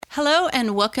Hello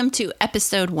and welcome to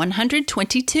episode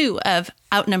 122 of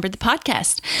Outnumbered the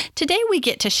Podcast. Today we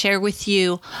get to share with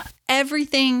you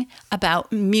everything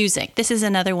about music. This is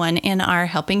another one in our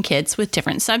Helping Kids with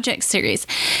Different Subjects series.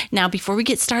 Now, before we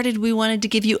get started, we wanted to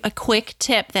give you a quick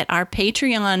tip that our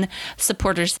Patreon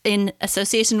supporters in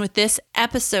association with this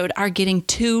episode are getting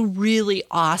two really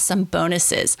awesome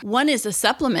bonuses. One is a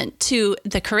supplement to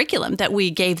the curriculum that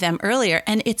we gave them earlier,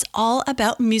 and it's all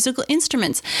about musical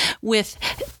instruments with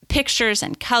pictures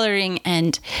and coloring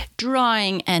and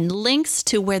drawing and links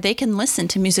to where they can listen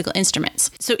to musical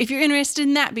instruments. So if you're interested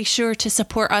in that, be sure to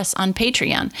support us on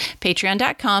Patreon,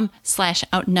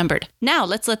 patreon.com/outnumbered. Now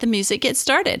let's let the music get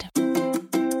started.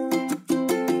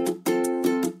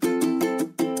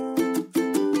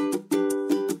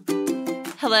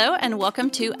 Hello and welcome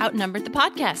to Outnumbered the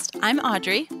Podcast. I'm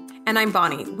Audrey. And I'm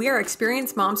Bonnie. We are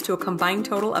experienced moms to a combined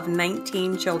total of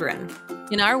 19 children.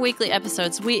 In our weekly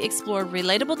episodes, we explore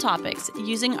relatable topics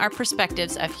using our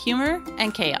perspectives of humor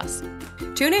and chaos.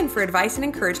 Tune in for advice and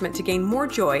encouragement to gain more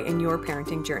joy in your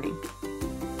parenting journey.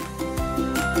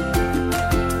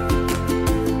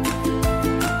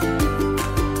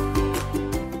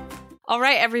 All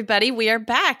right, everybody, we are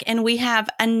back and we have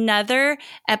another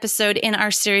episode in our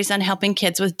series on helping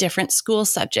kids with different school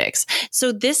subjects.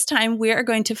 So this time we are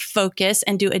going to focus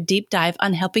and do a deep dive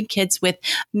on helping kids with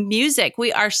music.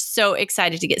 We are so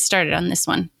excited to get started on this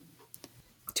one.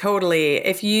 Totally.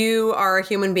 If you are a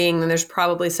human being, then there's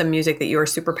probably some music that you are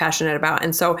super passionate about.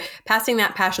 And so passing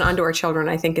that passion on to our children,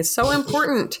 I think, is so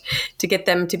important to get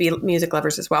them to be music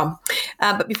lovers as well.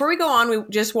 But before we go on, we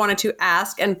just wanted to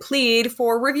ask and plead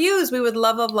for reviews. We would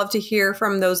love to hear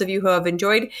from those of you who have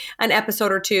enjoyed an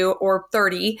episode or two or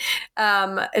 30,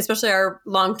 especially our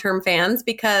long-term fans,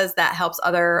 because that helps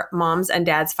other moms and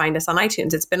dads find us on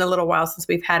iTunes. It's been a little while since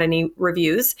we've had any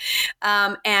reviews.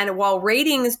 And while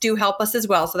ratings do help us as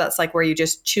well, so that's like where you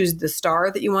just choose the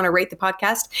star that you want to rate the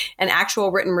podcast. An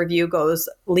actual written review goes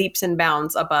leaps and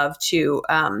bounds above to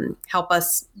help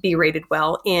us be rated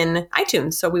well in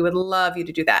iTunes. So we would love you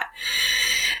to do that.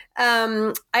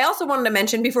 I also wanted to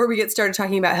mention before we get started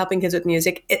talking about helping kids with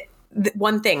music,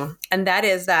 one thing, and that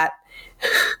is that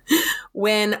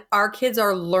when our kids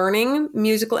are learning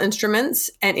musical instruments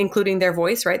and including their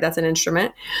voice, right? That's an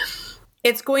instrument.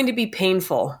 It's going to be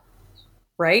painful,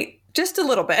 right? Just a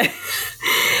little bit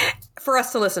for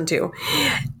us to listen to.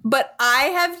 But I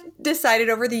have decided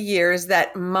over the years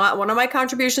that one of my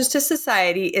contributions to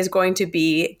society is going to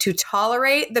be to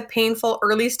tolerate the painful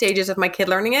early stages of my kid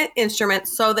learning an instrument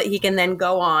so that he can then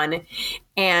go on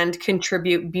and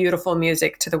contribute beautiful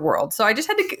music to the world. So I just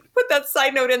had to put that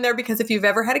side note in there because if you've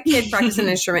ever had a kid practice an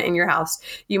instrument in your house,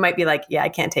 you might be like, yeah, I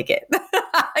can't take it.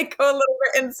 I go a little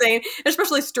bit insane,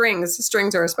 especially strings.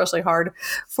 Strings are especially hard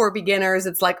for beginners.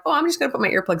 It's like, oh, I'm just going to put my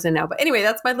earplugs in now. But anyway,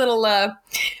 that's my little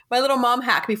mom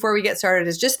hack before we get started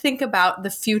is just think about the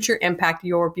future impact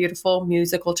your beautiful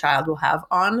musical child will have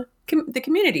on the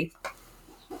community.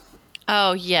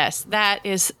 Oh, yes, that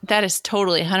is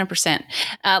totally 100%.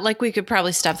 Like we could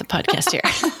probably stop the podcast here,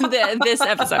 this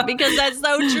episode, because that's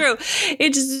so true.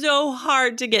 It's so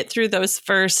hard to get through those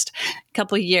first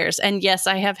couple of years. And yes,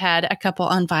 I have had a couple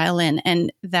on violin,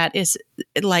 and that is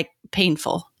like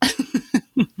painful.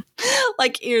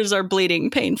 Like ears are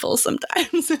bleeding painful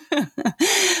sometimes.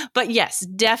 But yes,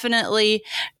 definitely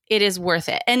it is worth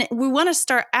it. And we want to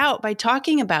start out by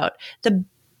talking about the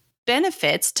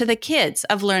benefits to the kids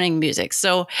of learning music.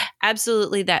 So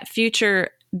absolutely that future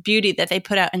beauty that they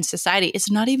put out in society is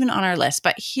not even on our list,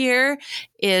 but here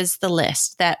is the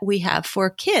list that we have for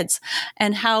kids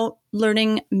and how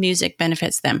learning music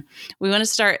benefits them. We want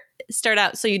to start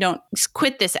out so you don't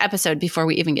quit this episode before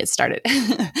we even get started.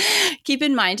 Keep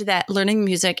in mind that learning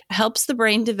music helps the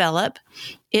brain develop.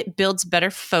 It builds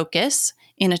better focus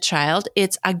in a child.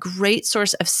 It's a great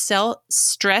source of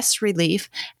stress relief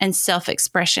and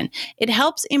self-expression. It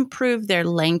helps improve their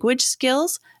language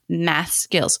skills, math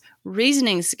skills,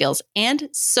 reasoning skills, and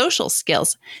social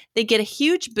skills. They get a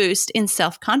huge boost in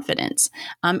self-confidence.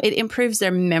 It improves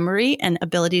their memory and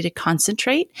ability to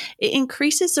concentrate. It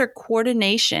increases their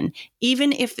coordination,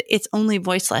 even if it's only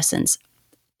voice lessons.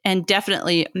 And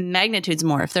definitely magnitudes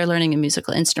more if they're learning a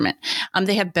musical instrument.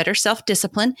 They have better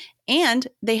self-discipline, and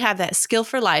they have that skill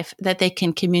for life that they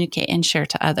can communicate and share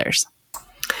to others.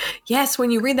 Yes,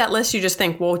 when you read that list, you just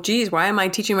think, well, geez, why am I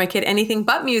teaching my kid anything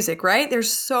but music, right?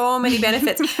 There's so many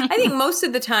benefits. I think most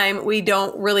of the time we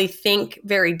don't really think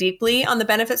very deeply on the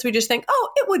benefits. We just think, oh,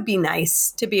 it would be nice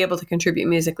to be able to contribute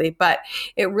musically, but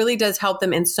it really does help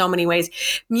them in so many ways.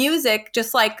 Music,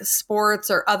 just like sports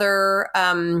or other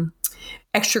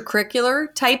extracurricular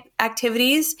type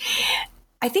activities,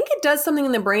 I think it does something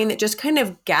in the brain that just kind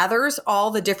of gathers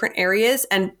all the different areas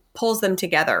and pulls them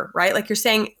together, right? Like you're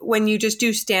saying, when you just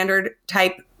do standard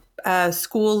type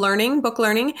school learning, book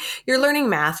learning, you're learning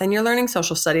math and you're learning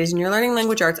social studies and you're learning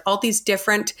language arts, all these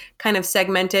different kind of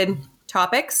segmented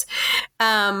topics.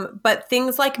 But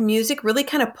things like music really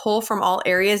kind of pull from all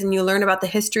areas, and you learn about the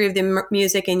history of the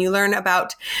music, and you learn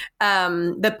about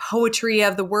the poetry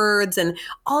of the words, and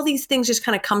all these things just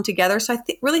kind of come together. So I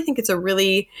really think it's a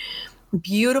really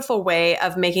beautiful way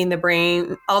of making the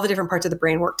brain, all the different parts of the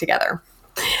brain work together.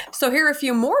 So here are a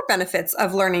few more benefits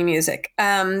of learning music.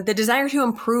 The desire to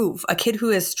improve. A kid who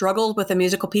has struggled with a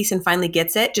musical piece and finally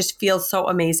gets it just feels so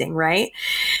amazing, right?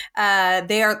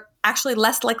 They are actually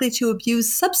less likely to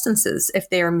abuse substances if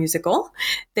they are musical.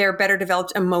 They're better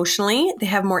developed emotionally. They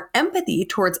have more empathy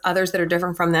towards others that are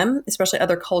different from them, especially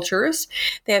other cultures.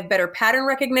 They have better pattern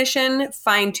recognition,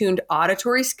 fine-tuned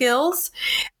auditory skills,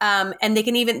 and they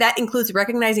can even, that includes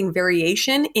recognizing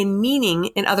variation in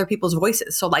meaning in other people's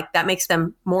voices. So like that makes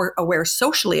them more aware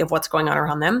socially of what's going on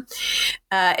around them.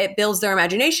 It builds their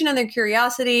imagination and their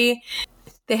curiosity.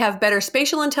 They have better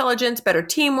spatial intelligence, better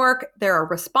teamwork. They're a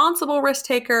responsible risk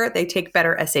taker. They take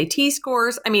better SAT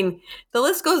scores. I mean, the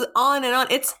list goes on and on.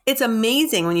 It's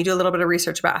amazing when you do a little bit of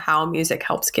research about how music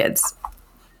helps kids.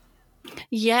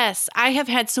 Yes, I have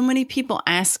had so many people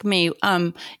ask me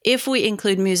if we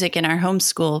include music in our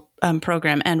homeschool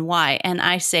program and why. And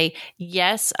I say,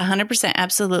 yes, 100%,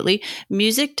 absolutely.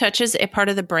 Music touches a part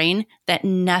of the brain that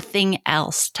nothing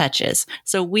else touches.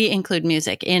 So we include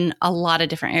music in a lot of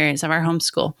different areas of our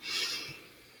homeschool.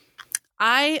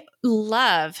 I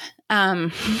love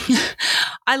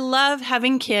I love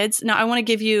having kids. Now, I want to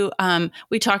give you,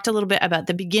 we talked a little bit about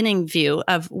the beginning view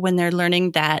of when they're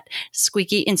learning that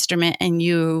squeaky instrument and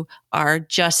you are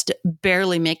just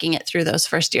barely making it through those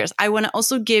first years. I want to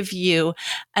also give you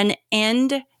an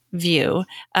end view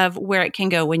of where it can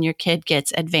go when your kid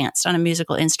gets advanced on a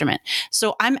musical instrument.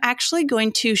 So I'm actually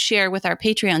going to share with our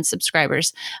Patreon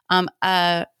subscribers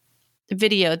a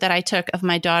video that I took of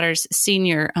my daughter's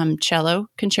senior cello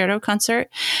concerto concert.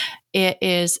 It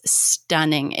is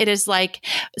stunning. It is like,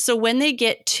 so when they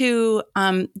get to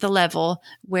the level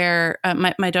where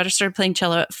my daughter started playing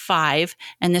cello at 5,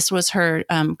 and this was her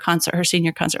concert, her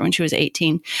senior concert when she was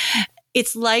 18.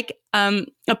 It's like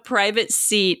a private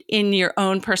seat in your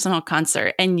own personal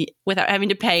concert, and without having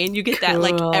to pay, and you get that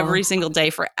like every single day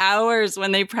for hours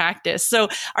when they practice. So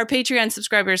our Patreon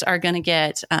subscribers are going to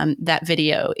get that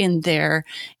video in their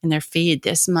feed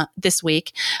this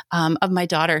week of my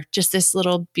daughter, just this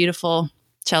little beautiful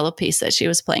cello piece that she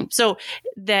was playing. So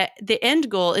the end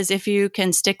goal is, if you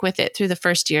can stick with it through the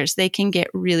first years, they can get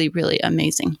really, really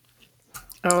amazing.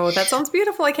 Oh, that sounds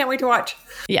beautiful. I can't wait to watch.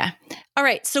 Yeah. All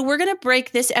right. So we're going to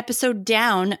break this episode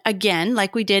down again,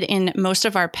 like we did in most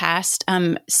of our past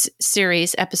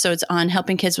series episodes on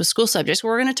helping kids with school subjects.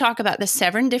 We're going to talk about the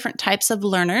 7 different types of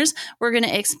learners. We're going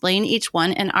to explain each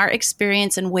one and our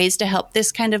experience and ways to help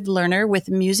this kind of learner with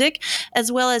music,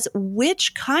 as well as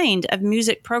which kind of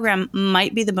music program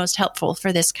might be the most helpful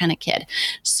for this kind of kid.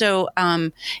 So,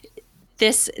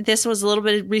 This was a little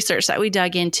bit of research that we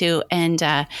dug into, and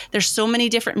there's so many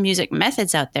different music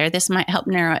methods out there. This might help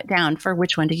narrow it down for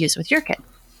which one to use with your kid.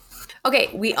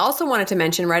 Okay, we also wanted to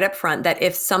mention right up front that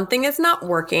if something is not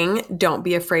working, don't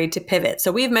be afraid to pivot.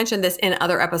 So we've mentioned this in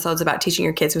other episodes about teaching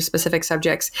your kids with specific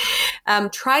subjects.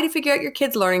 Try to figure out your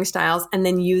kids' learning styles and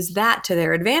then use that to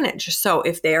their advantage. So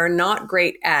if they are not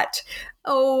great at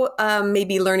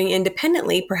maybe learning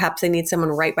independently, perhaps they need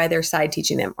someone right by their side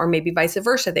teaching them, or maybe vice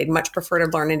versa. They'd much prefer to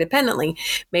learn independently.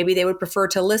 Maybe they would prefer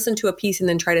to listen to a piece and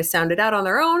then try to sound it out on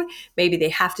their own. Maybe they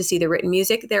have to see the written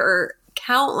music. There are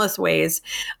countless ways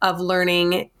of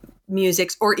learning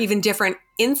music, or even different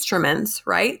instruments,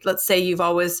 right? Let's say you've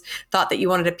always thought that you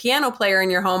wanted a piano player in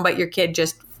your home, but your kid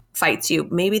just fights you.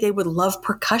 Maybe they would love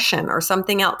percussion or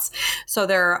something else. So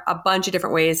there are a bunch of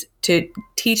different ways to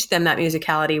teach them that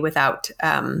musicality without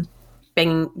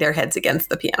banging their heads against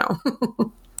the piano.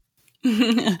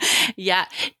 Yeah.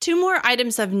 2 more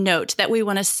items of note that we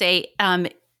want to say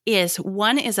is,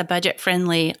 one is a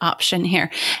budget-friendly option here.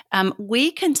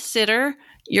 We consider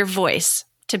your voice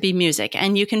to be music,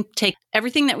 and you can take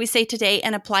everything that we say today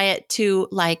and apply it to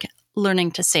like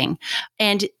learning to sing.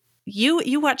 And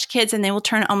you watch kids and they will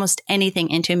turn almost anything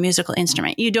into a musical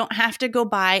instrument. You don't have to go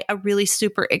buy a really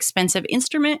super expensive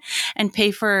instrument and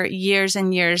pay for years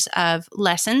and years of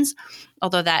lessons,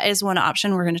 although that is one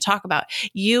option we're going to talk about.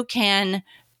 You can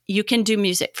you can do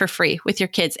music for free with your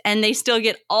kids, and they still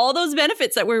get all those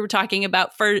benefits that we were talking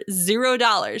about for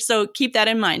 $0. So keep that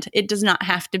in mind. It does not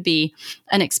have to be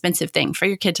an expensive thing for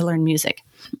your kid to learn music.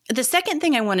 The second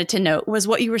thing I wanted to note was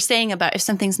what you were saying about if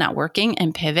something's not working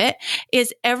and pivot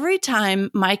is every time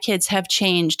my kids have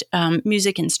changed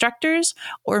music instructors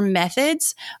or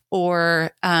methods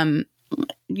or,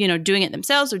 doing it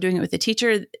themselves or doing it with a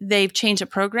teacher, they've changed a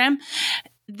program.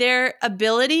 Their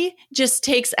ability just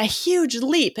takes a huge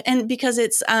leap, and because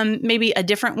it's maybe a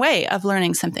different way of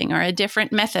learning something or a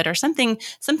different method or something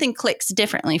clicks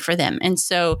differently for them. And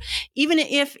so even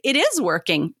if it is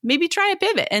working, maybe try a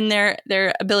pivot and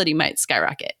their ability might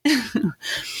skyrocket.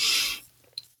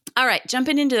 All right,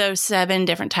 jumping into those 7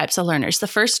 different types of learners. The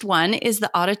first one is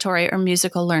the auditory or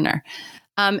musical learner.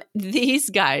 These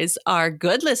guys are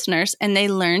good listeners, and they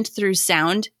learned through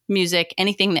sound, music,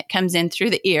 anything that comes in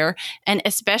through the ear, and a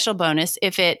special bonus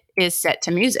if it is set to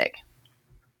music.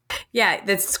 Yeah,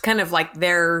 that's kind of like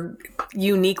their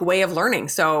unique way of learning.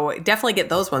 So definitely get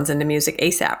those ones into music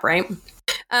ASAP, right?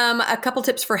 A couple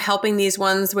tips for helping these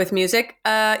ones with music.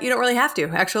 You don't really have to,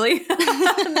 actually.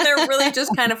 They're really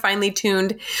just kind of finely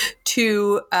tuned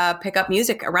to pick up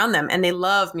music around them. And they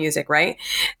love music, right?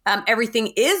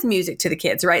 Everything is music to the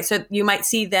kids, right? So you might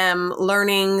see them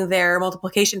learning their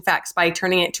multiplication facts by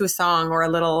turning it to a song or a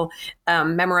little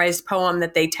memorized poem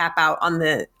that they tap out on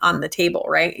the table,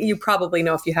 right? You probably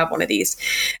know if you have one of these.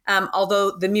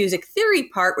 Although the music theory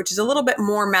part, which is a little bit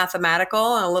more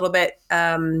mathematical and a little bit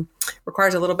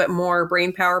requires a little bit more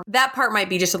brain power, that part might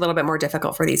be just a little bit more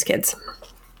difficult for these kids.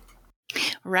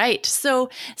 Right. So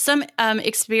some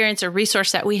experience or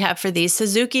resource that we have for these,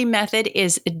 Suzuki method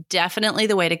is definitely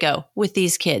the way to go with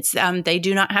these kids. They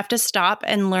do not have to stop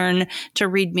and learn to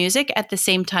read music at the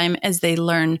same time as they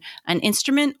learn an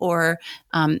instrument or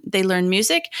they learn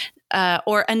music.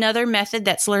 Or another method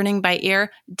that's learning by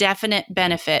ear, definite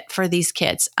benefit for these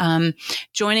kids.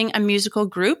 Joining a musical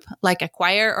group like a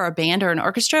choir or a band or an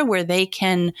orchestra where they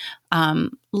can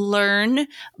learn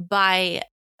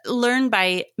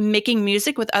by making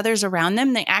music with others around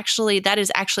them. That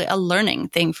is actually a learning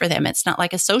thing for them. It's not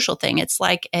like a social thing. It's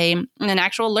like an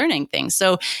actual learning thing.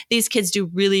 So these kids do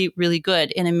really, really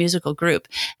good in a musical group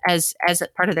as a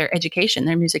part of their education,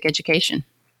 their music education.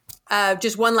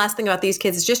 Just one last thing about these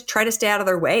kids is just try to stay out of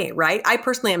their way, right? I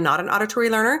personally am not an auditory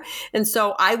learner. And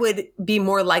so I would be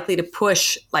more likely to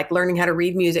push like learning how to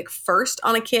read music first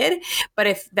on a kid. But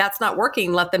if that's not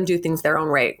working, let them do things their own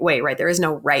way, right? There is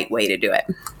no right way to do it.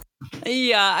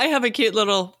 Yeah, I have a cute,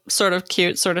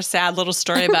 sort of sad little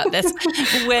story about this.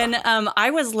 When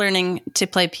I was learning to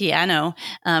play piano,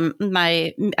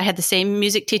 I had the same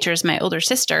music teacher as my older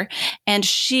sister, and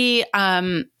she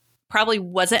probably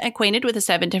wasn't acquainted with the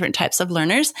 7 different types of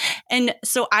learners. And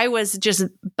so I was just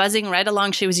buzzing right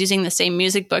along. She was using the same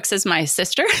music books as my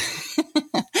sister.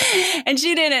 And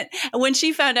she didn't. When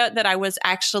she found out that I was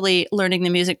actually learning the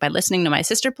music by listening to my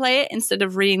sister play it instead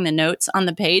of reading the notes on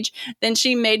the page, then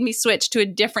she made me switch to a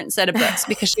different set of books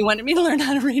because she wanted me to learn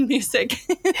how to read music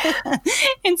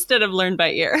instead of learn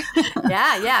by ear.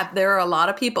 Yeah. There are a lot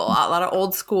of people, a lot of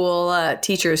old school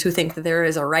teachers who think that there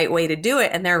is a right way to do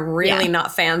it. And they're really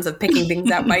not fans of picking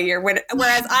things out by ear.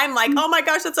 Whereas I'm like, oh my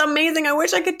gosh, that's amazing. I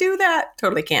wish I could do that.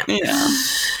 Totally can't. Yeah.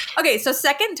 Okay, so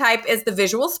second type is the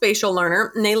visual spatial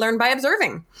learner, and they learn by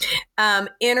observing.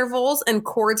 Intervals and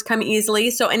chords come easily,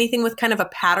 so anything with kind of a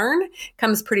pattern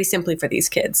comes pretty simply for these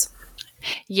kids.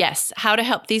 Yes. How to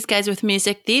help these guys with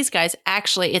music. These guys,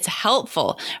 actually, it's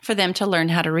helpful for them to learn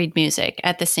how to read music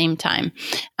at the same time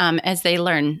as they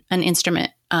learn an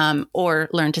instrument or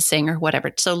learn to sing or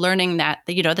whatever. So learning that,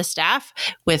 the staff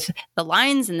with the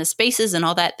lines and the spaces and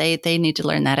all that, they need to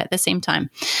learn that at the same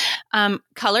time.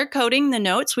 Color coding the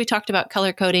notes. We talked about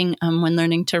color coding when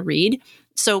learning to read.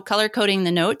 So color coding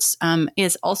the notes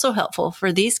is also helpful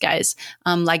for these guys,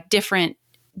 like different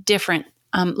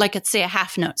like let's say a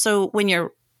half note. So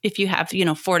if you have,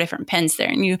 4 different pens there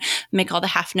and you make all the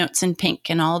half notes in pink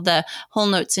and all the whole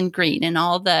notes in green and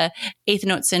all the eighth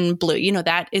notes in blue,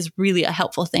 that is really a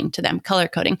helpful thing to them, color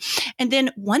coding. And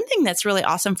then one thing that's really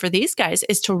awesome for these guys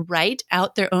is to write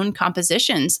out their own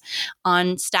compositions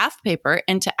on staff paper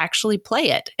and to actually play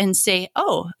it and say,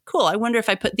 oh, cool. I wonder if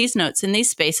I put these notes in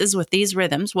these spaces with these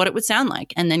rhythms, what it would sound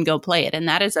like, and then go play it. And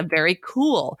that is a very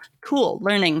cool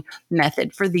learning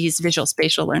method for these visual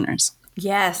spatial learners.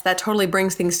 Yes, that totally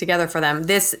brings things together for them.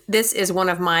 This is one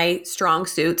of my strong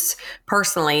suits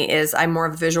personally, is I'm more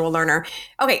of a visual learner.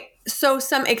 Okay, so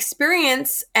some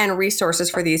experience and resources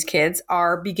for these kids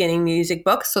are beginning music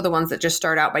books. So the ones that just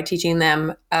start out by teaching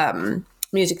them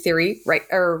music theory, right?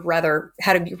 Or rather,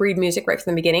 how to read music right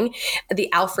from the beginning.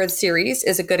 The Alfred series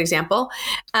is a good example.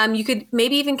 You could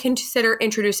maybe even consider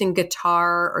introducing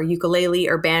guitar or ukulele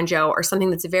or banjo or something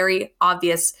that's very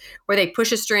obvious where they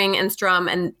push a string and strum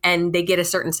and they get a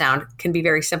certain sound. Can be a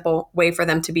very simple way for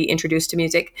them to be introduced to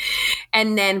music.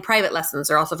 And then private lessons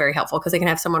are also very helpful because they can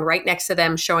have someone right next to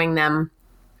them showing them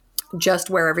just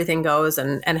where everything goes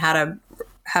and how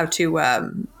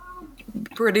to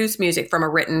produce music from a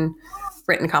written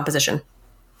composition.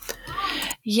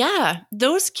 Yeah,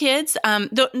 those kids,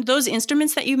 those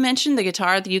instruments that you mentioned, the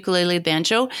guitar, the ukulele, the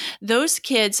banjo, those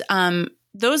kids,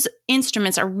 those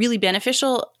instruments are really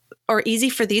beneficial or easy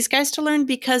for these guys to learn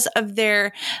because of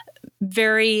their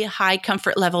very high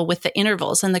comfort level with the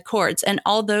intervals and the chords. And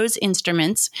all those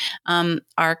instruments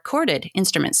are chorded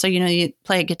instruments. So, you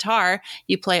play a guitar,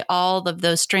 you play all of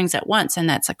those strings at once, and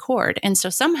that's a chord. And so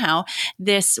somehow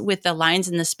this, with the lines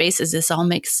and the spaces, this all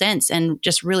makes sense and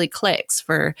just really clicks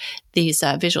for these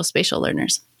visual spatial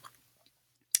learners.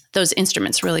 Those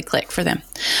instruments really click for them.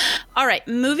 All right,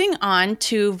 moving on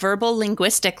to verbal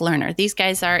linguistic learner. These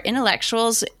guys are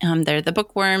intellectuals. They're the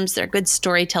bookworms. They're good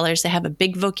storytellers. They have a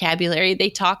big vocabulary. They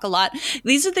talk a lot.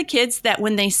 These are the kids that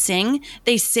when they sing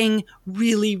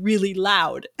really, really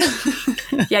loud.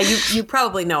 Yeah, you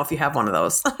probably know if you have one of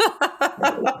those.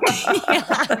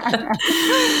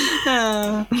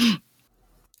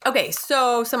 Okay,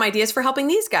 so some ideas for helping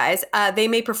these guys. They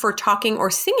may prefer talking or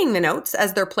singing the notes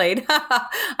as they're played.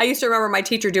 I used to remember my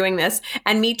teacher doing this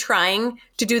and me trying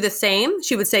to do the same.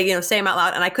 She would say, say them out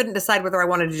loud, and I couldn't decide whether I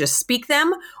wanted to just speak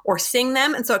them or sing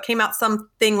them. And so it came out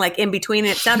something like in between,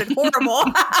 and it sounded horrible.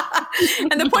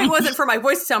 And the point wasn't for my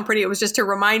voice to sound pretty. It was just to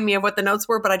remind me of what the notes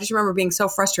were. But I just remember being so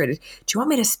frustrated. Do you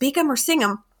want me to speak them or sing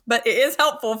them? But it is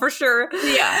helpful for sure.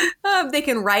 Yeah. They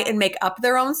can write and make up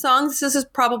their own songs. This is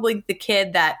probably the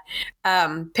kid that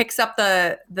picks up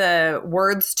the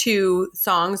words to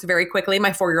songs very quickly.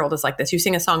 My 4-year-old is like this. You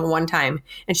sing a song one time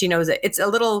and she knows it. It's a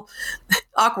little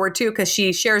awkward too because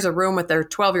she shares a room with their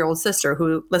 12-year-old sister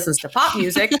who listens to pop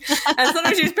music. And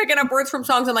sometimes she's picking up words from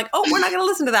songs. I'm like, oh, we're not going to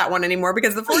listen to that one anymore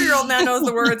because the 4-year-old now knows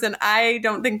the words and I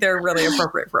don't think they're really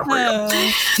appropriate for a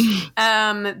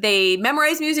 4-year-old. They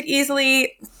memorize music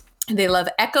easily. They love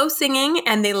echo singing,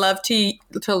 and they love to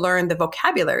learn the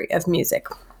vocabulary of music.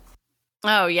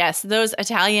 Oh, yes. Those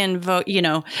Italian,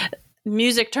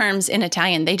 music terms in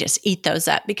Italian, they just eat those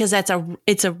up because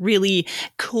it's a really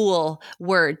cool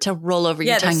word to roll over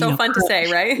your tongue. Yeah, they're so fun to say,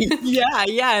 right?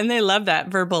 Yeah, and they love that,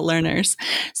 verbal learners.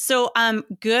 So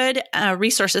good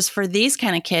resources for these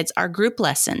kind of kids are group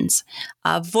lessons.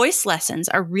 Voice lessons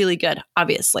are really good,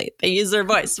 obviously. They use their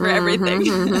voice for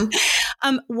everything.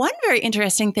 One very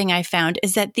interesting thing I found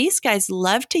is that these guys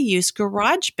love to use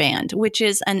GarageBand, which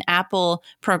is an Apple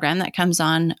program that comes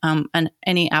on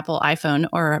any Apple iPhone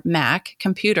or Mac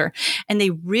computer. And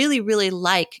they really, really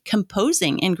like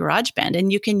composing in GarageBand.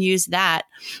 And you can use that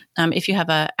if you have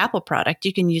an Apple product,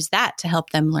 you can use that to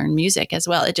help them learn music as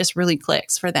well. It just really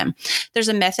clicks for them. There's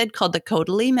a method called the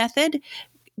Codely method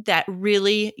that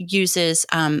really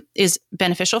is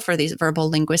beneficial for these verbal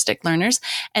linguistic learners.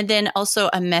 And then also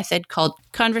a method called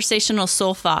conversational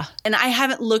solfa. And I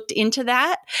haven't looked into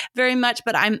that very much,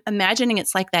 but I'm imagining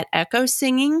it's like that echo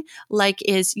singing, like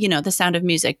is, the sound of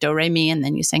music, do, re, mi, and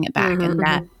then you sing it back. And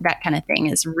that kind of thing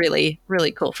is really,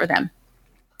 really cool for them.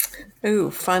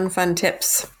 Ooh, fun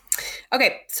tips.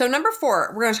 Okay, so number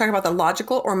 4, we're going to talk about the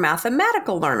logical or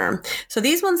mathematical learner. So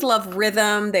these ones love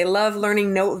rhythm. They love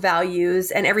learning note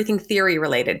values and everything theory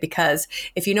related, because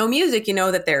if you know music, you know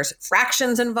that there's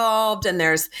fractions involved and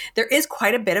there is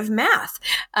quite a bit of math.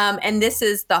 And this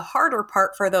is the harder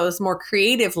part for those more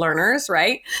creative learners,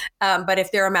 right? But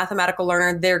if they're a mathematical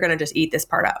learner, they're going to just eat this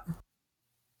part up.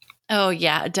 Oh,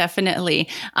 yeah, definitely.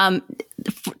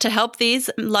 To help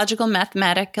these logical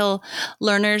mathematical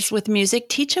learners with music,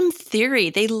 teach them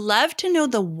theory. They love to know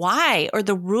the why or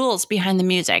the rules behind the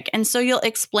music. And so you'll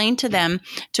explain to them,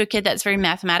 to a kid that's very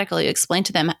mathematical, you explain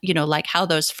to them, like how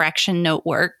those fraction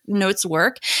notes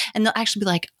work. And they'll actually be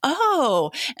like,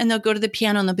 oh, and they'll go to the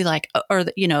piano and they'll be like, or,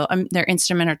 their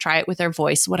instrument, or try it with their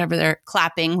voice, whatever they're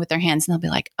clapping with their hands. And they'll be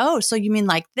like, oh, so you mean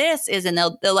like this is, and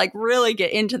they'll like really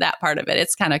get into that part of it.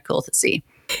 It's kind of cool to see.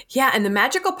 Yeah. And the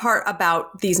magical part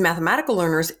about these mathematical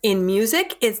learners in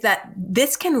music is that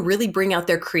this can really bring out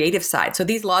their creative side. So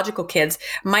these logical kids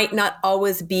might not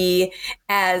always be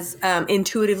as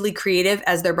intuitively creative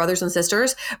as their brothers and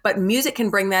sisters, but music can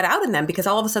bring that out in them because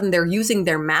all of a sudden they're using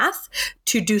their math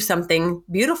to do something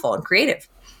beautiful and creative.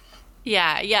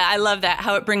 Yeah. I love that,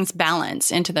 how it brings balance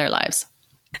into their lives.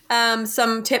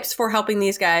 Some tips for helping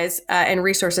these guys and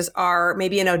resources are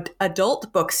maybe an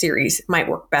adult book series might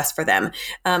work best for them.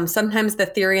 Sometimes the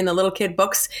theory in the little kid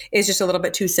books is just a little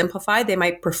bit too simplified. They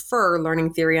might prefer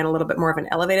learning theory on a little bit more of an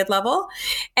elevated level,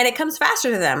 and it comes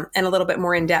faster to them and a little bit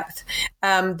more in depth.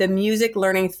 The music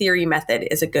learning theory method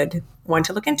is a good one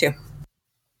to look into.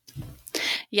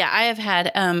 Yeah, I have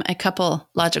had a couple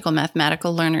logical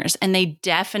mathematical learners, and they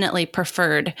definitely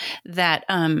preferred that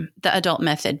the adult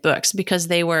method books because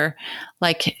they were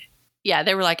like,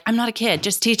 I'm not a kid.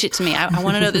 Just teach it to me. I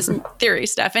want to know this theory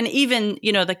stuff. And even,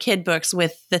 the kid books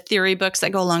with the theory books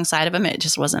that go alongside of them, it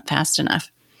just wasn't fast enough.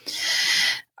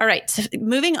 All right. So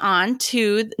moving on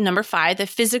to number 5, the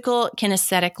physical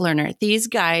kinesthetic learner. These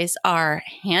guys are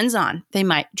hands-on. They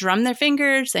might drum their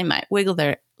fingers. They might wiggle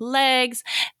their legs.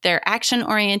 They're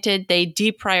action-oriented. They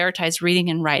deprioritize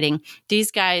reading and writing.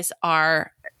 These guys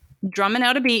are drumming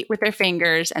out a beat with their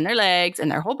fingers and their legs and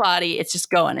their whole body. It's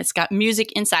just going. It's got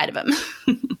music inside of them.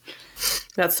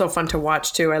 That's so fun to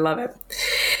watch too. I love it.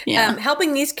 Yeah.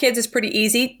 Helping these kids is pretty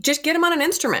easy. Just get them on an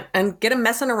instrument and get them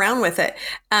messing around with it.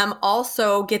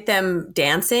 Also get them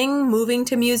dancing, moving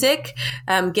to music,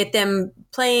 get them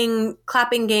playing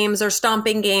clapping games or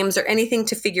stomping games or anything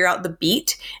to figure out the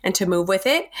beat and to move with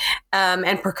it.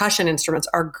 And percussion instruments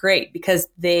are great because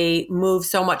they move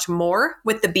so much more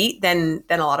with the beat than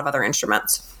a lot of other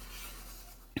instruments.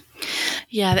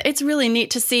 Yeah, it's really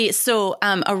neat to see. So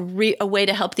a way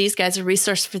to help these guys, a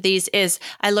resource for these is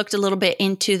I looked a little bit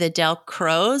into the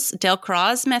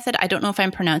Dalcroze method. I don't know if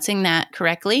I'm pronouncing that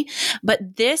correctly,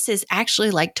 but this is actually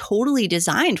like totally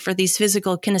designed for these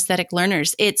physical kinesthetic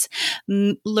learners. It's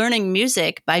learning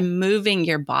music by moving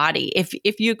your body.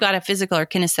 If you've got a physical or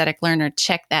kinesthetic learner,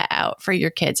 check that out for your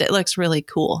kids. It looks really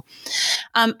cool.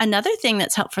 Another thing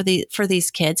that's helpful for these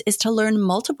kids is to learn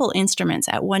multiple instruments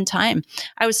at one time.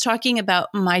 I was talking about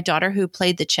my daughter who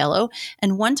played the cello.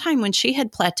 And one time when she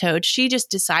had plateaued, she just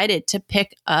decided to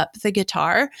pick up the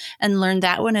guitar and learn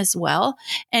that one as well.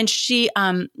 And she,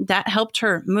 that helped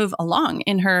her move along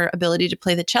in her ability to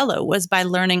play the cello was by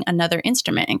learning another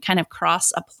instrument and kind of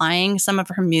cross applying some of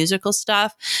her musical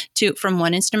stuff from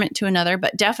one instrument to another,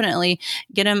 but definitely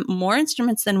get them more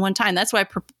instruments than one time. That's why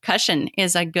percussion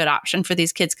is a good option for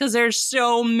these kids because there's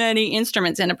so many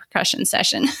instruments in a percussion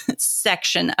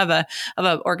section of a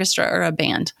orchestra or a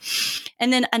band.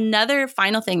 And then another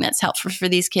final thing that's helpful for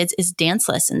these kids is dance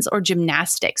lessons or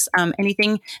gymnastics,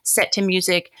 anything set to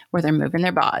music where they're moving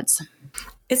their bods.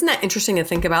 Isn't that interesting to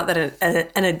think about that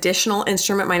an additional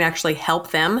instrument might actually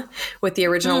help them with the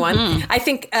original one? I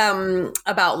think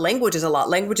about languages a lot.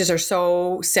 Languages are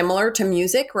so similar to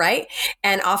music, right?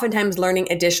 And oftentimes learning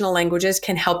additional languages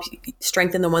can help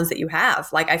strengthen the ones that you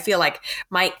have. Like I feel like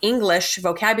my English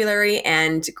vocabulary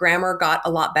and grammar got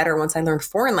a lot better once I learned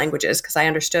foreign languages because I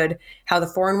understood how the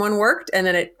foreign one worked. And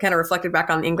then it kind of reflected back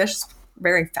on English.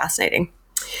 Very fascinating.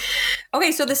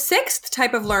 Okay, so the 6th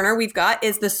type of learner we've got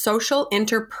is the social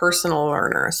interpersonal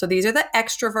learner. So these are the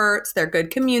extroverts. They're good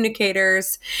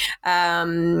communicators.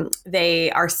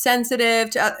 They are sensitive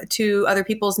to other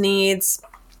people's needs.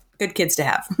 Good kids to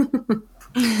have.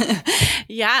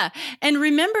 Yeah. And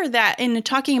remember that in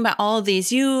talking about all of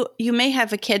these, you may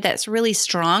have a kid that's really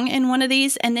strong in one of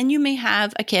these, and then you may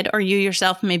have a kid, or you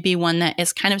yourself may be one that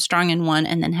is kind of strong in one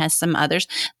and then has some others.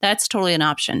 That's totally an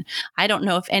option. I don't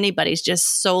know if anybody's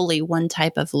just solely one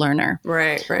type of learner.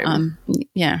 Right.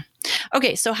 Yeah.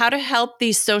 Okay, so how to help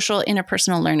these social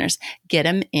interpersonal learners? Get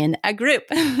them in a group,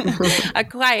 a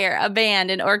choir, a band,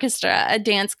 an orchestra, a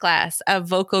dance class, a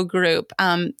vocal group.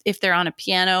 If they're on a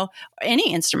piano or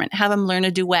any instrument, have them learn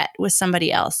a duet with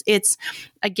somebody else. It's,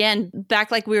 again,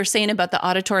 back like we were saying about the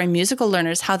auditory musical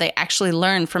learners, how they actually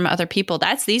learn from other people.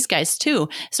 That's these guys too.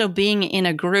 So being in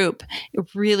a group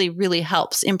really, really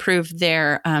helps improve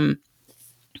their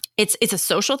It's a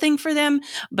social thing for them,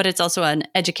 but it's also an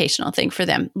educational thing for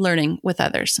them, learning with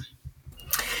others.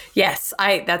 Yes,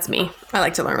 that's me. I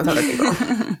like to learn with other people,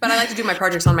 but I like to do my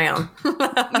projects on my own.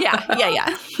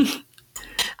 Yeah.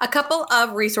 A couple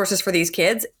of resources for these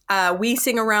kids. We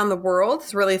Sing Around the World.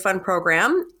 It's a really fun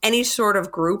program. Any sort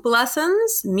of group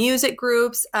lessons, music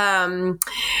groups,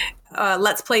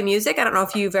 Let's Play Music. I don't know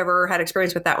if you've ever had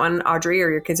experience with that one, Audrey, or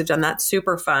your kids have done that.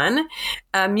 Super fun.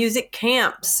 Music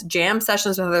camps, jam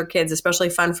sessions with other kids, especially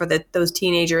fun for those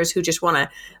teenagers who just want to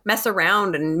mess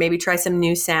around and maybe try some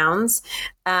new sounds.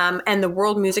 And the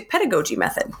World Music Pedagogy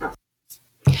Method.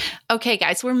 Okay,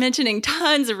 guys, we're mentioning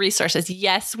tons of resources.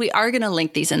 Yes, we are going to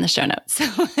link these in the show notes. So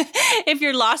if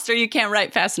you're lost or you can't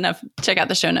write fast enough, check out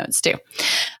the show notes too.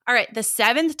 All right, the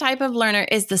 7th type of learner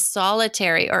is the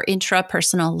solitary or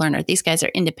intrapersonal learner. These guys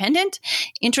are independent,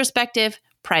 introspective,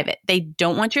 private. They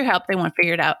don't want your help. They want to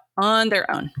figure it out on their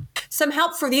own. Some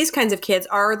help for these kinds of kids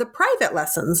are the private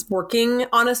lessons, working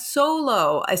on a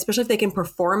solo, especially if they can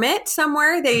perform it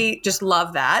somewhere. They just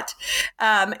love that.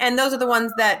 And those are the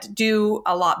ones that do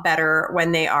a lot better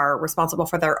when they are responsible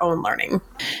for their own learning.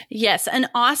 Yes. An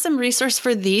awesome resource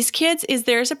for these kids is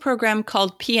there's a program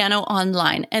called Piano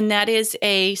Online, and that is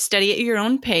a study at your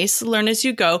own pace, learn as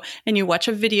you go, and you watch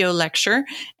a video lecture,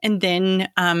 and then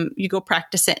you go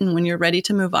practice it. And when you're ready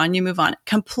to move on, you move on.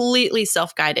 Completely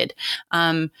self-guided.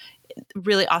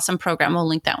 Really awesome program. We'll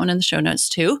link that one in the show notes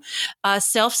too.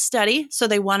 Self-study. So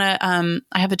they want to,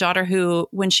 I have a daughter who,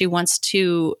 when she wants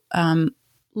to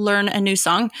learn a new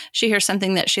song, she hears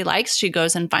something that she likes, she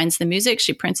goes and finds the music,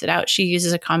 she prints it out. She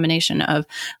uses a combination of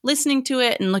listening to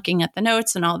it and looking at the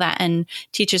notes and all that, and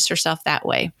teaches herself that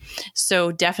way.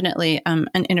 So definitely an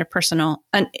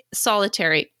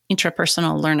solitary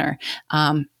intrapersonal learner,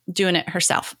 doing it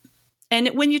herself. And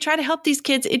when you try to help these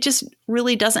kids, it just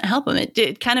really doesn't help them.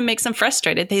 It kind of makes them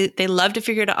frustrated. They love to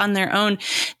figure it out on their own.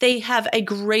 They have a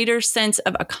greater sense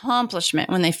of accomplishment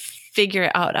when they figure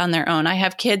it out on their own. I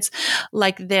have kids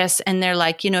like this, and they're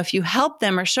like, if you help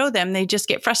them or show them, they just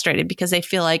get frustrated because they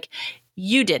feel like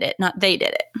you did it, not they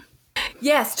did it.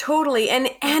 Yes, totally. And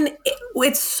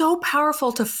it's so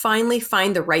powerful to finally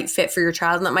find the right fit for your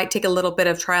child. And that might take a little bit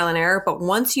of trial and error. But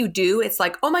once you do, it's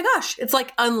like, oh my gosh, it's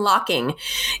like unlocking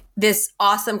this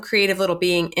awesome creative little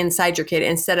being inside your kid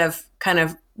instead of kind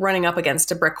of running up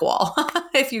against a brick wall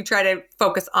if you try to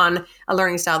focus on a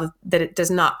learning style that it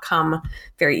does not come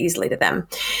very easily to them.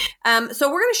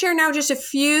 So we're going to share now just a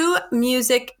few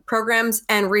music programs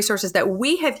and resources that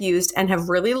we have used and have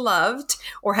really loved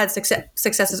or had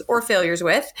successes or failures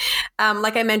with.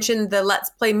 Like I mentioned, the Let's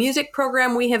Play Music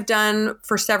program we have done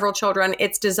for several children.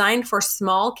 It's designed for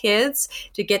small kids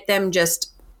to get them just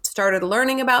started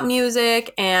learning about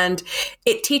music, and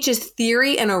it teaches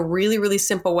theory in a really, really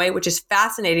simple way, which is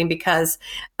fascinating because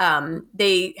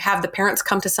they have the parents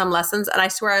come to some lessons, and I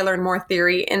swear I learned more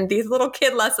theory in these little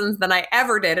kid lessons than I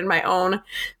ever did in my own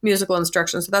musical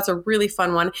instruction. So that's a really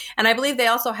fun one. And I believe they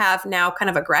also have now kind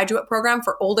of a graduate program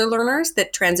for older learners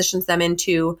that transitions them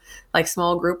into like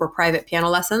small group or private piano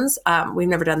lessons. We've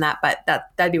never done that, but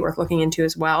that'd be worth looking into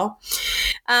as well.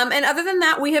 And other than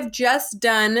that, we have just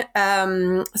done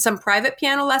some private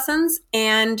piano lessons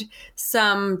and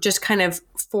some just kind of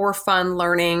for fun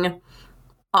learning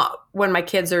when my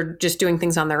kids are just doing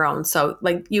things on their own. So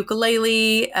like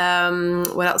ukulele,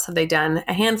 what else have they done?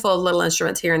 A handful of little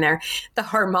instruments here and there. The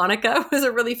harmonica was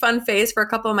a really fun phase for a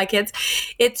couple of my kids.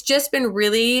 It's just been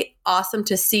really awesome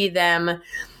to see them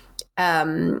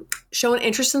show an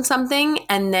interest in something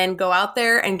and then go out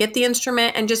there and get the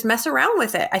instrument and just mess around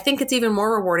with it. I think it's even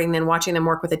more rewarding than watching them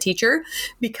work with a teacher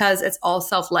because it's all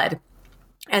self-led.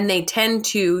 And they tend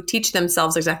to teach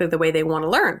themselves exactly the way they want to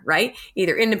learn, right?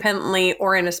 Either independently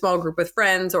or in a small group with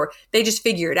friends, or they just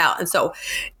figure it out. And so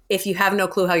if you have no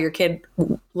clue how your kid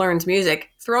learns music,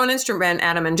 throw an instrument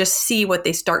at them and just see what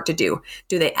they start to do.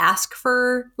 Do they ask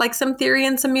for like some theory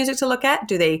and some music to look at?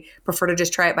 Do they prefer to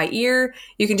just try it by ear?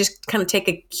 You can just kind of take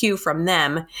a cue from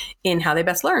them in how they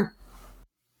best learn.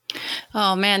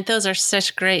 Oh man, those are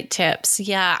such great tips.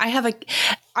 Yeah,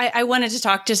 I wanted to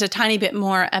talk just a tiny bit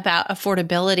more about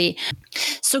affordability.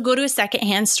 So go to a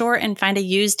secondhand store and find a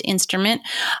used instrument.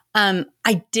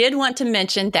 I did want to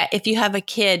mention that if you have a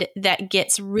kid that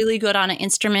gets really good on an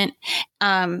instrument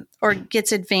or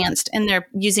gets advanced and they're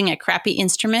using a crappy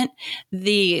instrument,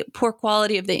 the poor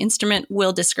quality of the instrument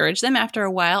will discourage them after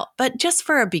a while. But just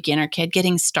for a beginner kid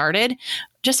getting started,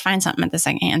 just find something at the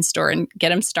secondhand store and get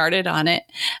them started on it.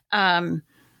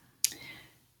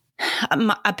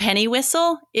 A penny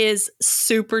whistle is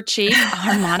super cheap. A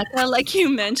harmonica, like you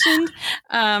mentioned.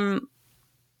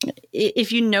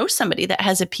 If you know somebody that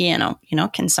has a piano,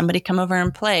 can somebody come over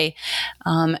and play?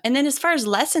 And then as far as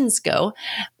lessons go,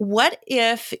 what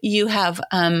if you have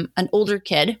an older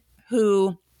kid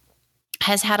who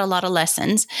has had a lot of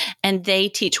lessons and they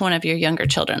teach one of your younger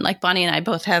children? Like Bonnie and I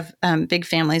both have big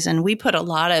families, and we put a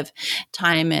lot of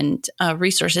time and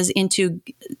resources into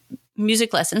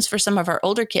music lessons for some of our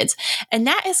older kids. And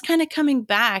that is kind of coming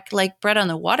back like bread on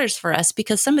the waters for us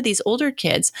because some of these older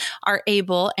kids are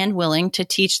able and willing to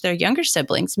teach their younger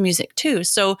siblings music too.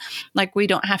 So like we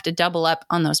don't have to double up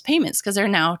on those payments because they're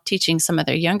now teaching some of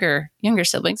their younger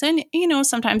siblings. And,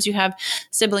 sometimes you have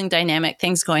sibling dynamic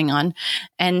things going on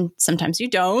and sometimes you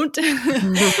don't.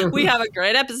 We have a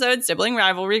great episode, Sibling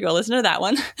Rivalry. Go listen to that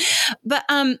one. But,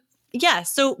 yeah,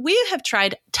 so we have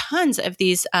tried tons of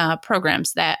these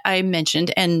programs that I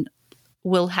mentioned, and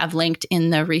we'll have linked in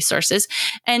the resources.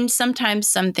 And sometimes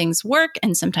some things work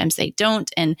and sometimes they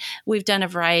don't. And we've done a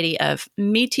variety of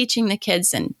me teaching the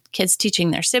kids and kids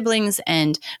teaching their siblings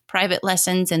and private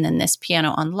lessons. And then this piano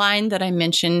online that I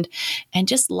mentioned, and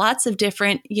just lots of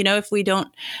different, if we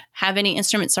don't have any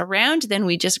instruments around, then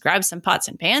we just grab some pots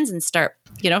and pans and start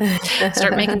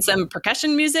making some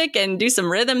percussion music and do some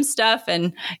rhythm stuff.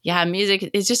 And yeah,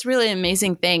 music is just really an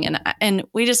amazing thing. And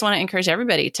we just want to encourage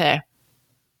everybody to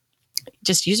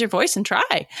just use your voice and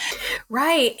try.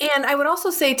 Right. And I would also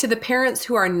say to the parents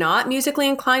who are not musically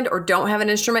inclined or don't have an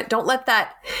instrument, don't let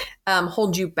that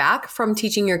hold you back from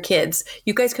teaching your kids.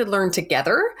 You guys could learn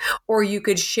together, or you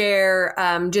could share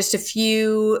just a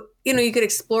few, you could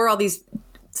explore all these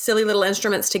silly little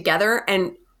instruments together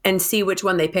and see which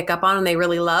one they pick up on and they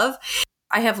really love.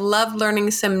 I have loved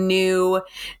learning some new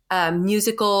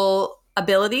musical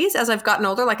abilities as I've gotten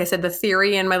older. Like I said, the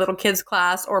theory in my little kids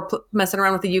class, or messing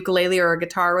around with a ukulele or a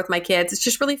guitar with my kids. It's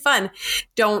just really fun.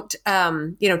 Don't,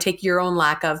 take your own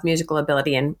lack of musical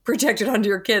ability and project it onto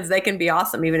your kids. They can be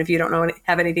awesome, even if you don't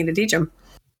have anything to teach them.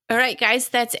 All right, guys,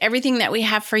 that's everything that we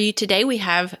have for you today. We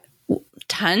have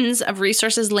tons of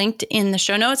resources linked in the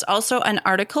show notes. Also an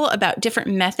article about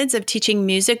different methods of teaching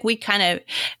music. We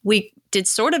did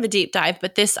sort of a deep dive,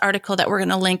 but this article that we're going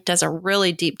to link does a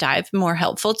really deep dive, more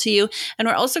helpful to you. And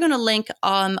we're also going to link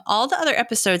all the other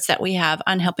episodes that we have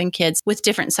on helping kids with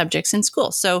different subjects in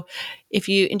school. So if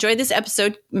you enjoyed this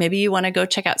episode, maybe you want to go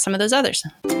check out some of those others.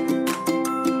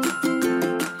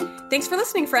 Thanks for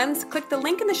listening, friends. Click the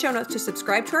link in the show notes to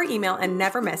subscribe to our email and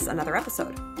never miss another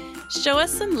episode. Show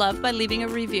us some love by leaving a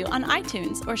review on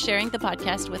iTunes or sharing the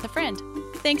podcast with a friend.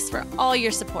 Thanks for all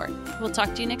your support. We'll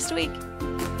talk to you next week.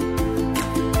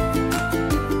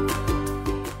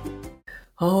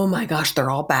 Oh my gosh, they're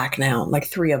all back now, like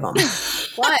 3 of them.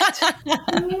 What?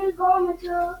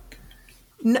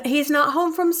 No, he's not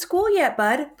home from school yet,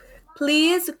 bud.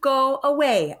 Please go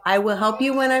away. I will help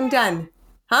you when I'm done.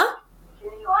 Huh?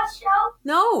 Can you watch show?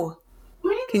 No.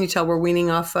 Can you tell we're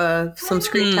weaning off some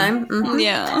screen time? Mm-hmm.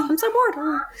 Yeah. I'm so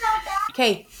bored.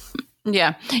 Okay.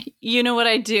 Yeah. You know what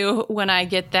I do when I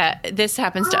get that? This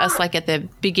happens to us like at the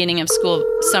beginning of school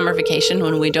summer vacation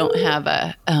when we don't have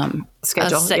a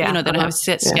schedule. They don't have a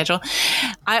set schedule.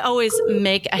 I always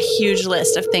make a huge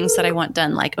list of things that I want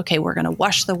done. Like, okay, we're going to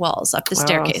wash the walls up the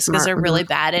staircase because they're really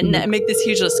bad. And I make this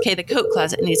huge list. Okay, the coat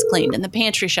closet needs cleaned and the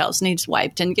pantry shelves needs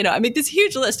wiped. And, I make this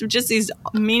huge list of just these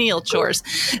menial chores.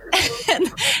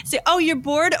 And say, oh, you're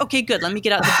bored? Okay, good. Let me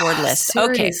get out the board list.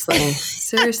 Seriously.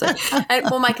 And,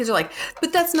 my kids are like,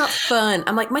 but that's not fun.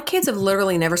 I'm like, my kids have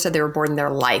literally never said they were bored in their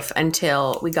life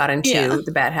until we got into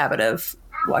the bad habit of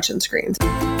watching screens.